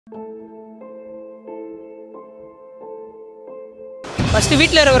First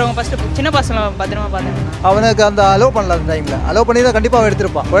வீட்டில் இருக்கிறவங்க first சின்ன பசங்களை பத்திரமா பார்த்தாங்க. அவனுக்கு அந்த அலோவ் பண்ணல அந்த டைமில். அலோவ் பண்ணி தான் கண்டிப்பாக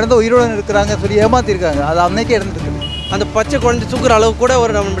எடுத்திருப்பான். குழந்தை உயிரோடு இருக்கிறாங்க சொல்லி ஏமாற்றிருக்காங்க. அது அன்னைக்கே இருந்துருக்கு. அந்த பச்சை குழந்தை தூக்குற அளவு கூட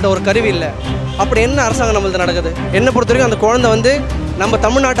நம்மகிட்ட ஒரு கருவி இல்லை. அப்படி என்ன அரசாங்கம் நம்மளுக்கு நடக்குது? என்னை பொறுத்த வரைக்கும் அந்த குழந்தை நம்ம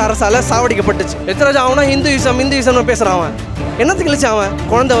தமிழ்நாட்டு அரசால் சாவடிக்கப்பட்டுச்சு. எத்தனை அவனா இந்துயிசம்னு பேசுகிறான். அவன் என்னத்துக்கு கழிச்சு அவன்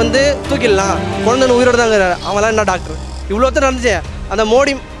குழந்தை தூக்கிடலாம், குழந்தை உயிரோடு தாங்க. அவன்லாம் என்ன டாக்டர்? இவ்வளோத்தான் நடந்துச்சு. அந்த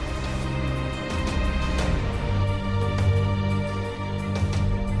மோடி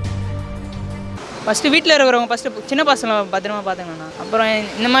ஃபஸ்ட்டு வீட்டில் இருக்கிறவங்க ஃபஸ்ட்டு சின்ன பசங்களை பத்திரமா பார்த்துக்கணும்ண்ணா. அப்புறம்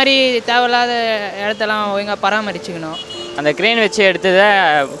இந்த மாதிரி தேவையில்லாத இடத்தெல்லாம் ஒழுங்காக பராமரிச்சுக்கணும். அந்த க்ரெயின் வச்சு எடுத்ததை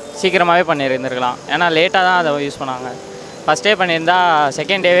சீக்கிரமாகவே பண்ணியிருந்துருக்கலாம். ஏன்னா லேட்டாக தான் அதை யூஸ் பண்ணாங்க. ஃபஸ்ட் டே பண்ணியிருந்தா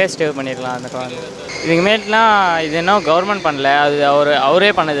செகண்ட் டேவே ஸ்டே பண்ணியிருக்கலாம். அந்த குழந்தை இதுக்கு மேட்லாம் இது இன்னும் கவர்மெண்ட் பண்ணல, அது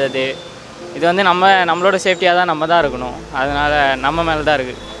அவரே பண்ணது. இது நம்மளோட சேஃப்டியாக தான் நம்ம தான் இருக்கணும். அதனால் நம்ம மேலே தான்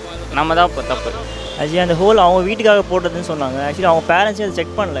இருக்குது, நம்ம தான் இப்போ தப்பு. ஆக்சுவலி அந்த ஹோல் அவங்க வீட்டுக்காக போட்டதுன்னு சொன்னாங்க. ஆக்சுவலி அவங்க பேரண்ட்ஸே அதை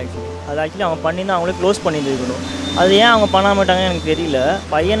செக் பண்ணல. ஆக்சுவலி அவங்க பண்ணியிருந்தால் அவங்களே க்ளோஸ் பண்ணியிருக்கணும். அது ஏன் அவங்க பண்ணாம விட்டாங்கன்னு எனக்கு தெரியல.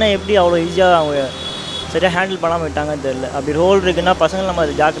 பையனை எப்படி அவ்வளோ ஈஸியாக அவங்க சரியாக ஹேண்டில் பண்ணாமல் விட்டாங்கன்னு தெரியல. அப்படி ஹோல் இருக்குன்னா பசங்களை நம்ம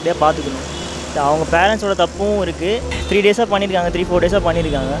அதை ஜாக்கிரதையாக பார்த்துக்கணும். அவங்க பேரண்ட்ஸோட தப்பும் இருக்குது. 3 டேஸாக பண்ணியிருக்காங்க, 3-4 டேஸாக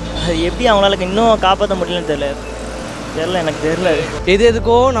பண்ணியிருக்காங்க. அது எப்படி அவங்களால இன்னும் காப்பாற்ற முடியலன்னு தெரில எனக்கு தெரில.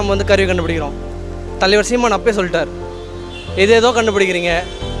 எதுக்கோ நம்ம கருவி கண்டுபிடிக்கிறோம். தலைவர் சீமான் அப்பே சொல்லிட்டார், ஏதோ கண்டுபிடிக்கிறீங்க.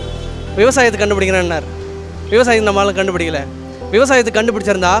 விவசாயத்தை கண்டுபிடிக்கிறேன்னார். விவசாயத்தை நம்மளால கண்டுபிடிக்கல. விவசாயத்தை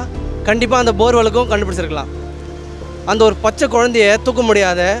கண்டுபிடிச்சிருந்தா கண்டிப்பாக அந்த போர்வெலுக்கும் கண்டுபிடிச்சிருக்கலாம். அந்த ஒரு பச்சை குழந்தைய தூக்க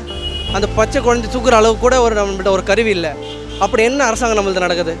முடியாத, அந்த பச்சை குழந்தை தூக்குற அளவு கூட நம்மகிட்ட ஒரு கருவி இல்லை. அப்படி என்ன அரசாங்கம் நம்மளுக்கு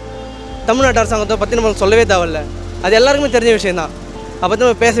நடக்குது? தமிழ்நாட்டு அரசாங்கத்தை பற்றி நம்மளுக்கு சொல்லவே தேவையில்ல. அது எல்லாருக்குமே தெரிஞ்ச விஷயந்தான். அதை பற்றி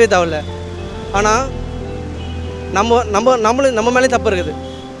நம்ம பேசவே தேவையில்ல. ஆனால் நம்ம மேலே தப்பு இருக்குது.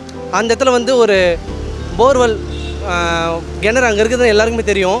 அந்த இடத்துல ஒரு போர்வெல் கிணறு அங்கே இருக்குதுன்னு எல்லாருக்குமே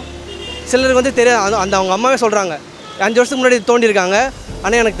தெரியும். சிலருக்கு தெரியாது. அந்த அவங்க அம்மாவே சொல்கிறாங்க, 5 வருஷத்துக்கு முன்னாடி தோண்டியிருக்காங்க,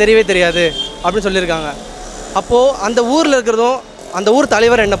 ஆனால் எனக்கு தெரியவே தெரியாது அப்படின்னு சொல்லியிருக்காங்க. அப்போது அந்த ஊரில் இருக்கிறதும் அந்த ஊர்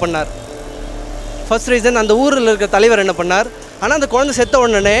தலைவர் என்ன பண்ணார்? ஃபர்ஸ்ட் ரீசன், அந்த ஊரில் இருக்கிற தலைவர் என்ன பண்ணார்? ஆனால் அந்த குழந்தை செத்த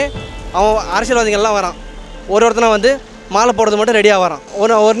உடனே அவன் அரசியல்வாதிகள்லாம் வரான். ஒருத்தனை மாலை போடுறது மட்டும் ரெடியாக வரான்.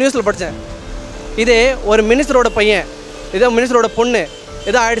 ஒரு நியூஸில் படித்தேன். இதே ஒரு மினிஸ்டரோட பையன், இதோ மினிஸ்டரோட பொண்ணு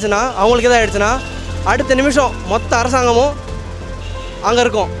எதோ ஆயிடுச்சுன்னா, அவங்களுக்கு எதோ ஆயிடுச்சுன்னா அடுத்த நிமிஷம் மொத்த அரசாங்கமும் அங்கே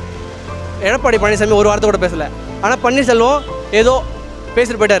இருக்கும். எடப்பாடி பழனிசாமி ஒரு வார்த்தை கூட பேசலை. ஆனால் பன்னீர்செல்வம் ஏதோ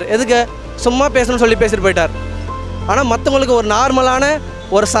பேசிட்டு போயிட்டார். எதுக்கு? சும்மா பேசணும்னு சொல்லி பேசிட்டு போயிட்டார். ஆனால் மற்றவங்களுக்கு ஒரு நார்மலான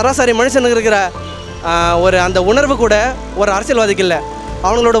ஒரு சராசரி மனுஷனுக்கு இருக்கிற அந்த உணர்வு கூட ஒரு அரசியல்வாதிக்கு இல்லை.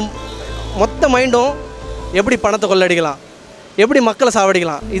 அவங்களோட மொத்த மைண்டும் எப்படி பணத்தை கொள்ளடிக்கலாம், எப்படி மக்களை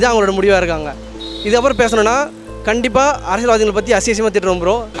சாவடிக்கலாம், இது அவங்களோட முடிவாக இருக்காங்க. இதுக்கப்புறம் பேசணுன்னா கண்டிப்பாக அரசியல்வாதிகளை பற்றி அசியமாக திட்டுறோம்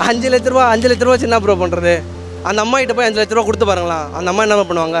ப்ரோ. 5 லட்ச ரூபா சின்ன ப்ரோ பண்ணுறது. அந்த அம்மா கிட்ட போய் 5 லட்ச ரூபா கொடுத்து பாருங்களா, அந்த அம்மா என்ன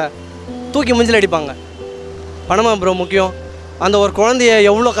பண்ணுவாங்க? தூக்கி முஞ்சில் அடிப்பாங்க. பணமா ப்ரோ முக்கியம்? அந்த ஒரு குழந்தைய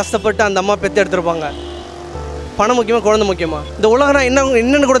எவ்வளோ கஷ்டப்பட்டு அந்த அம்மா பெற்று எடுத்துருப்பாங்க. பணம் முக்கியமாக, குழந்தை முக்கியமாக? இந்த உலகனா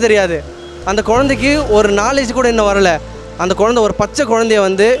என்னன்னு கூட தெரியாது. அந்த குழந்தைக்கு ஒரு நாலேஜ் கூட இன்னும் வரலை. அந்த குழந்தை ஒரு பச்சை குழந்தைய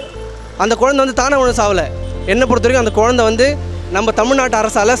அந்த குழந்தை தானே ஒன்று சாவலை. என்னை பொறுத்த வரைக்கும் அந்த குழந்தை நம்ம தமிழ்நாட்டு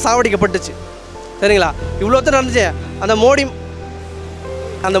அரசால் சாவடிக்கப்பட்டுச்சு. சரிங்களா? இவ்வளோத்தான் நடந்துச்சு.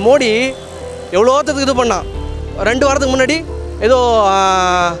 அந்த மோடி எவ்வளோத்துக்கு இது பண்ணான். 2 வாரத்துக்கு முன்னாடி ஏதோ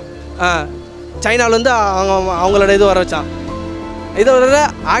சைனாவில் அவங்களோட இது வர வச்சான். இதை வர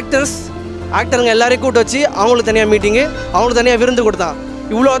ஆக்டருங்க எல்லாரையும் கூப்பிட்டு வச்சு அவங்களுக்கு தனியாக மீட்டிங்கு, அவங்களுக்கு தனியாக விருந்து கொடுத்தான்.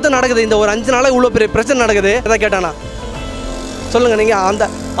 இவ்வளோ தான் நடக்குது. இந்த ஒரு 5 நாளாக இவ்வளோ பெரிய பிரச்சனை நடக்குது. எதை கேட்டானா சொல்லுங்கள் நீங்கள்?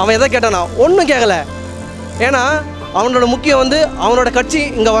 அவன் எதை கேட்டானா? ஒன்றும் கேட்கலை. ஏன்னா அவனோட முக்கியம் அவனோட கட்சி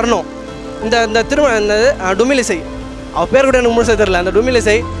இங்கே வரணும். இந்த இந்த டுமிலிசை, அவன் பேர் கூட எனக்கு முழுசாக தெரியல. அந்த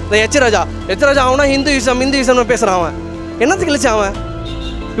டுமிலிசை, இந்த எச்ராஜா அவனா இந்துயிசம்னு பேசுகிறான். அவன் என்னத்துக்கு கழிச்சு அவன்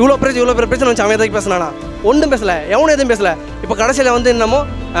இவ்வளோ பிரச்சனை வச்சு அவன் எதுக்கு பேசினானா? ஒன்றும் பேசலை, எவனும் எதுவும் பேசலை. இப்போ கடைசியில் என்னமோ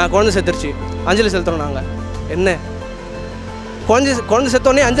குழந்தை செத்துருச்சு, அஞ்சலி செலுத்துறோம் நாங்கள். என்ன குழந்தை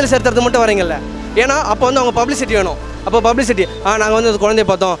செத்தோடனே அஞ்சலி செலுத்துறது மட்டும் வரீங்கல்ல? ஏன்னா அப்போ அவங்க பப்ளிசிட்டி வேணும். அப்போ பப்ளிசிட்டி, நாங்கள் அந்த குழந்தைய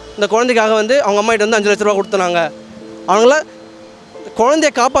பார்த்தோம், இந்த குழந்தைக்காக அவங்க அம்மாகிட்ட 5 லட்ச ரூபா கொடுத்தாங்க. அவங்கள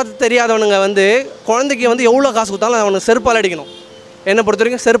குழந்தைய காப்பாற்ற தெரியாதவனுங்க குழந்தைக்கு எவ்வளோ காசு கொடுத்தாலும் அவனுக்கு செருப்பால் அடிக்கணும். என்னை பொறுத்த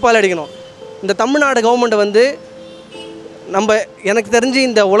வரைக்கும் செருப்பால் அடிக்கணும். இந்த தமிழ்நாடு கவர்மெண்ட்டை எனக்கு தெரிஞ்சு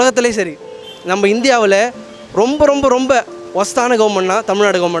இந்த உலகத்துலேயும் சரி, நம்ம இந்தியாவில் ரொம்ப ரொம்ப ரொம்ப ஒஸ்தான கவர்மெண்ட்னா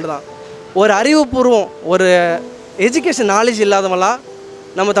தமிழ்நாடு கவர்மெண்ட் தான். ஒரு அறிவுபூர்வம், ஒரு எஜுகேஷன் நாலேஜ் இல்லாதவங்களாம்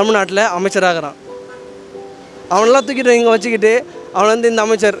நம்ம தமிழ்நாட்டில் அமைச்சராகிறான். அவனெல்லாம் தூக்கிட்டு இங்கே வச்சுக்கிட்டு அவன் இந்த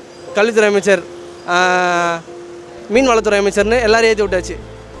அமைச்சர், கல்வித்துறை அமைச்சர், மீன்வளத்துறை அமைச்சர்னு எல்லோரும் ஏற்றி விட்டாச்சு.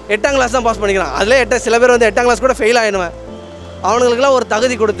 8ஆம் கிளாஸ் தான் பாஸ் பண்ணிக்கிறான். அதில் சில பேர் 8ஆம் கிளாஸ் கூட ஃபெயில் ஆகிடுவேன். அவனுங்களுக்கெல்லாம் ஒரு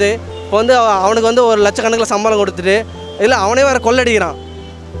தகுதி கொடுத்து இப்போ அவனுக்கு 1 லட்சக்கணக்கில் சம்பளம் கொடுத்துட்டு இல்லை அவனே வேறு கொள்ளடிக்கிறான்.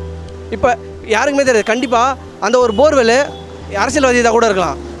 இப்போ யாருக்குமே தெரியாது. கண்டிப்பாக அந்த ஒரு போர்வெல் அரசியல்வாதி தான் கூட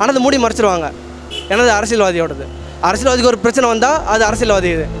இருக்கலாம், ஆனால் அதை மூடி மறைச்சிருவாங்க. ஏன்னா அது அரசியல்வாதியோடது. அரசியல்வாதிக்கு ஒரு பிரச்சனை வந்தால் அது அரசியல்வாதி.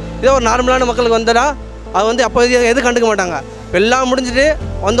 இதே ஒரு நார்மலான மக்களுக்கு வந்தனா அது வந்து அப்போ எது கண்டுக்க மாட்டாங்க. எல்லாம் முடிஞ்சுட்டு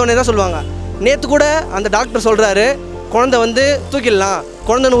வந்தோடனே தான் சொல்லுவாங்க. நேற்று கூட அந்த டாக்டர் சொல்கிறாரு குழந்தை வந்து தூக்கிடலாம்,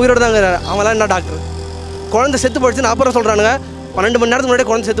 குழந்தைன்னு உயிரோடு தாங்கிறாரு. அவங்களாம் என்ன டாக்டர்? குழந்தை செத்து போயிடுச்சுன்னு அப்புறம் சொல்கிறானுங்க 12 மணி நேரத்துக்கு முன்னாடியே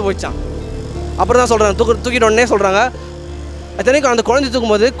குழந்தை செத்து போயிடுச்சான். அப்புறம் தான் சொல்கிறாங்க தூக்கிட்டோடனே சொல்கிறாங்க. அத்தனைக்கும் அந்த குழந்தை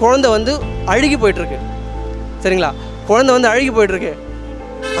தூக்கும்போது குழந்தை வந்து அழுகி போயிட்டுருக்கு. சரிங்களா? குழந்தை வந்து அழுகி போயிட்டுருக்கு.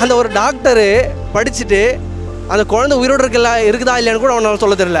 அந்த ஒரு டாக்டரு படிச்சுட்டு அந்த குழந்தை உயிரோடு இருக்குதா இல்லையான்னு கூட அவனால்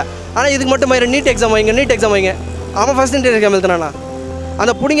சொல்ல தெரியல. ஆனால் இதுக்கு மட்டும் மாதிரி நீட் எக்ஸாம் வைங்க. அவன் ஃபஸ்ட் நீட் எக்ஸாம் எழுதுனானா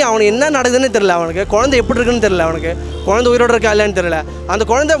அந்த பிடிங்க அவனுக்கு என்ன நடக்குதுன்னு தெரியல. அவனுக்கு குழந்தை எப்படி இருக்குன்னு தெரியல. அவனுக்கு குழந்தை உயிரோடு இருக்கா இல்லையான்னு தெரியல. அந்த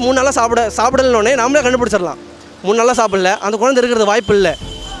குழந்தை 3 நாளாக சாப்பிடலன்னொடனே நம்மளே கண்டுபிடிச்சிடலாம். 3 நாளாக சாப்பிடல, அந்த குழந்தை இருக்கிறது வாய்ப்பு இல்லை.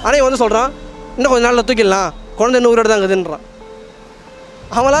 ஆனால் இவன் வந்து சொல்கிறான் இன்னும் கொஞ்சம் நாளில் தூக்கிடலாம், குழந்தை இன்னும் உயிரோடு தான் இருக்குதுன்றான்.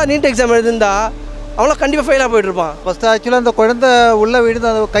 அவங்களாம் நீட் எக்ஸாம் எழுதுந்தா அவங்களாம் கண்டிப்பாக ஃபெயிலாக போய்ட்டுருப்பான். ஃபஸ்ட்டு ஆக்சுவலாக அந்த குழந்தை உள்ளே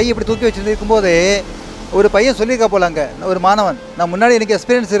விழுந்து அந்த கை இப்படி தூக்கி வச்சுருக்கும் போது ஒரு பையன் சொல்லியிருக்கா போலாங்க, ஒரு மாணவன், நான் முன்னாடி எனக்கு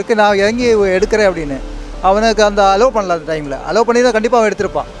எக்ஸ்பீரியன்ஸ் இருக்குது, நான் இறங்கி எடுக்கிறேன் அப்படின்னு. அவனுக்கு அந்த அலோவ் பண்ணல. அந்த டைமில் அலோவ் பண்ணி தான் கண்டிப்பாக அவன்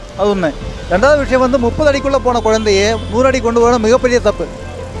எடுத்திருப்பான். அது ஒன்று. ரெண்டாவது விஷயம் வந்து 30 அடிக்குள்ளே போன குழந்தையே 100 அடி கொண்டு போன மிகப்பெரிய தப்பு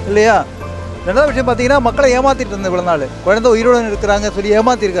இல்லையா? ரெண்டாவது விஷயம் பார்த்தீங்கன்னா மக்களை ஏமாற்றிட்டு இருந்த இவ்வளோ நாள் குழந்தை உயிரோடு இருக்கிறாங்க சொல்லி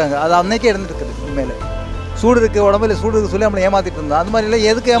ஏமாற்றிருக்காங்க. அது அன்னைக்கே இருந்துருக்குது. உண்மையில் சூடு இருக்குது, உடம்புல சூடு இருக்குது சொல்லி நம்மளை ஏமாற்றிட்டு இருந்தோம். அந்த மாதிரிலாம்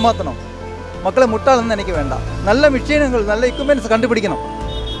எதுக்கு ஏமாற்றணும்? மக்களை முட்டாளன்னு நினைக்க வேண்டாம். நல்ல விஷயங்கள், நல்ல எக்யூப்மெண்ட்ஸ் கண்டுபிடிக்கணும்.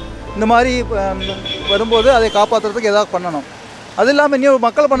 இந்த மாதிரி வரும்போது அதை காப்பாற்றுறதுக்கு ஏதாவது பண்ணணும். அது இல்லாமல் இன்னும்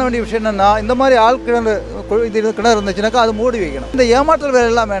மக்கள் பண்ண வேண்டிய விஷயம் என்னென்னா, இந்த மாதிரி கிணறு இருந்துச்சுனாக்கா அது மூடி வைக்கணும். இந்த ஏமாற்றல் வேலை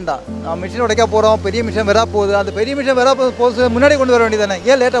எல்லாம் வேண்டாம். நான் மிஷின் உடைக்க போகிறோம், பெரிய மிஷின் வரா போகுது, அந்த பெரிய மிஷின் வரா போது முன்னாடி கொண்டு வர வேண்டியதானே,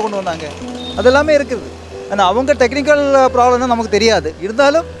 ஏன் லேட்டாக கொண்டு வந்தாங்க? அதெல்லாமே இருக்குது. ஆனால் அவங்க டெக்னிக்கல் ப்ராப்ளம்னா நமக்கு தெரியாது.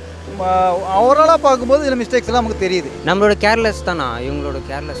 இருந்தாலும் ஓவராலாக பார்க்கும்போது இதில் மிஸ்டேக்ஸ் எல்லாம் நமக்கு தெரியுது. நம்மளோட கேர்லெஸ் தானா, இவங்களோட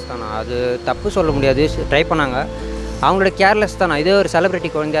கேர்லெஸ் தானா, அது தப்பு சொல்ல முடியாது. ட்ரை பண்ணாங்க, அவங்களோட கேர்லெஸ் தானா. இதே ஒரு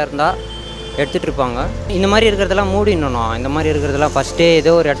செலிப்ரிட்டி குழந்தையாக இருந்தால் எடுத்துகிட்டு இருப்பாங்க. இந்த மாதிரி இருக்கிறதெல்லாம் மூடிடணும். இந்த மாதிரி இருக்கிறதெல்லாம் ஃபஸ்ட்டே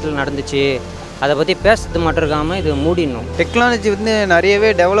ஏதோ ஒரு இடத்துல நடந்துச்சு, அதை பற்றி பேசுறது மட்டும் இருக்காமல் இது மூடிடணும். டெக்னாலஜி வந்து நிறையவே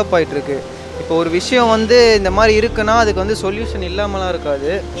டெவலப் ஆகிட்டுருக்கு. இப்போ ஒரு விஷயம் வந்து இந்த மாதிரி இருக்குன்னா அதுக்கு வந்து சொல்யூஷன் இல்லாமலாம் இருக்காது,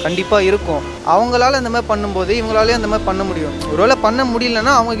 கண்டிப்பாக இருக்கும். அவங்களால இந்த மாதிரி பண்ணும்போது இவங்களாலே அந்த மாதிரி பண்ண முடியும். ஒருவேளை பண்ண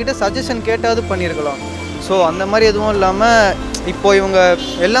முடியலன்னா அவங்கக்கிட்ட சஜஷன் கேட்டாவது பண்ணியிருக்கலாம். ஸோ அந்த மாதிரி எதுவும் இல்லாமல் இப்போ இவங்க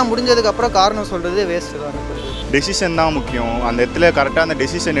எல்லாம் முடிஞ்சதுக்கப்புறம் காரணம் சொல்கிறது வேஸ்ட்டு தான். டெசிஷன் தான் முக்கியம். அந்த இடத்துல கரெக்டாக அந்த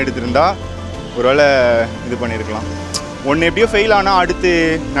டெசிஷன் எடுத்திருந்தா ஒருவேளை இது பண்ணியிருக்கலாம். ஒன்று எப்படியோ ஃபெயில் ஆனால் அடுத்து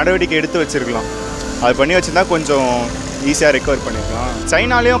நடவடிக்கை எடுத்து வச்சுருக்கலாம். அது பண்ணி வச்சுருந்தா கொஞ்சம் ஈஸியாக ரெக்கவர் பண்ணிக்கலாம்.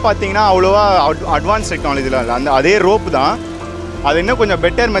 சைனாலேயும் பார்த்தீங்கன்னா அவ்வளோவா அட்வான்ஸ் டெக்னாலஜிலாம் இல்லை. அதே ரோப்பு தான், அது இன்னும் கொஞ்சம்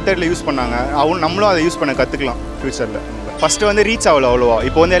பெட்டர் மெத்தடில் யூஸ் பண்ணாங்க. நம்மளும் அதை யூஸ் பண்ண கற்றுக்கலாம் ஃப்யூச்சரில். ஃபஸ்ட்டு வந்து ரீச் ஆகல அவ்வளோவா.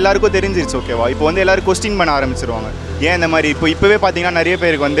 இப்போ வந்து எல்லாருக்கும் தெரிஞ்சிருச்சு. ஓகேவா? இப்போ வந்து எல்லோரும் கொஸ்டின் பண்ண ஆரம்பிச்சிருவாங்க. ஏன் இந்த மாதிரி இப்போவே பார்த்தீங்கன்னா நிறைய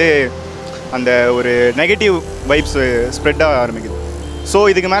பேருக்கு வந்து அந்த ஒரு நெகட்டிவ் வைப்ஸ் ஸ்ப்ரெட் ஆக ஆரம்பிக்குது. ஸோ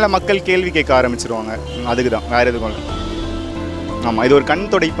இதுக்கு மேலே மக்கள் கேள்வி கேட்க ஆரம்பிச்சிருவாங்க. அதுக்கு தான், வேறு எதுவும் இல்லை. ஆமாம், இது ஒரு கண்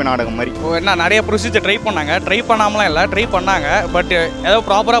துடைப்பு நாடகம் மாதிரி. என்ன நிறைய ப்ரொசீஜர் ட்ரை பண்ணாங்க, ட்ரை பண்ணாமலாம் இல்லை, ட்ரை பண்ணாங்க. பட் ஏதோ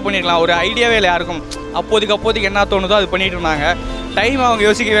ப்ராப்பராக பண்ணியிருக்கலாம். ஒரு ஐடியாவே இல்லை யாருக்கும். அப்போதைக்கு என்ன தோணுதோ அது பண்ணிகிட்டு இருந்தாங்க. டைம் அவங்க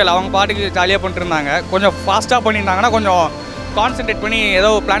யோசிக்கவே இல்லை, அவங்க பாட்டுக்கு ஜாலியாக பண்ணிட்டு இருந்தாங்க. கொஞ்சம் ஃபாஸ்ட்டாக பண்ணியிருந்தாங்கன்னா, கொஞ்சம் கான்சென்ட்ரேட் பண்ணி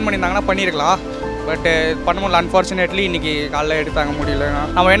ஏதோ பிளான் பண்ணியிருந்தாங்கன்னா பண்ணியிருக்கலாம். பட் பண்ண முடியல. அன்ஃபார்ச்சுனேட்லி இன்றைக்கி காலைல எடுத்தாங்க முடியல.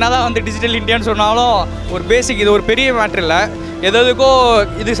 நம்ம என்ன தான் வந்து டிஜிட்டல் இந்தியான்னு சொன்னாலும் ஒரு பேசிக், இது ஒரு பெரிய மேட்ரு இல்லை. எதுக்கோ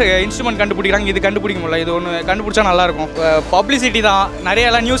இது இன்ஸ்ட்ருமெண்ட் கண்டுபிடிக்கிறாங்க, இது கண்டுபிடிக்க முடியல. இது ஒன்று கண்டுபிடிச்சா நல்லாயிருக்கும். பப்ளிசிட்டி தான்.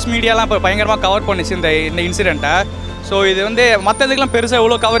 நிறையெல்லாம் நியூஸ் மீடியாலாம் இப்போ பயங்கரமாக கவர் பண்ணிச்சு இந்த இன்சிடெண்ட்டை. ஸோ இது வந்து மற்றதுக்கெலாம் பெருசாக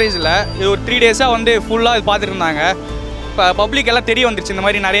எவ்வளோ கவரேஜ் இல்லை. இது ஒரு 3 டேஸாக வந்து ஃபுல்லாக இது பார்த்துட்டு இருந்தாங்க. இப்போ பப்ளிக் எல்லாம் தெரிய வந்துருச்சு இந்த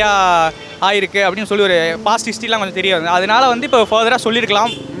மாதிரி நிறையா ஆயிருக்கு அப்படின்னு சொல்லி ஒரு பாஸ்ட் ஹிஸ்ட்ரிலாம் கொஞ்சம் தெரிய வந்து. அதனால வந்து இப்போ ஃபர்தராக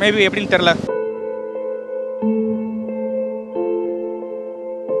சொல்லியிருக்கலாம், மேபி எப்படின்னு தெரில.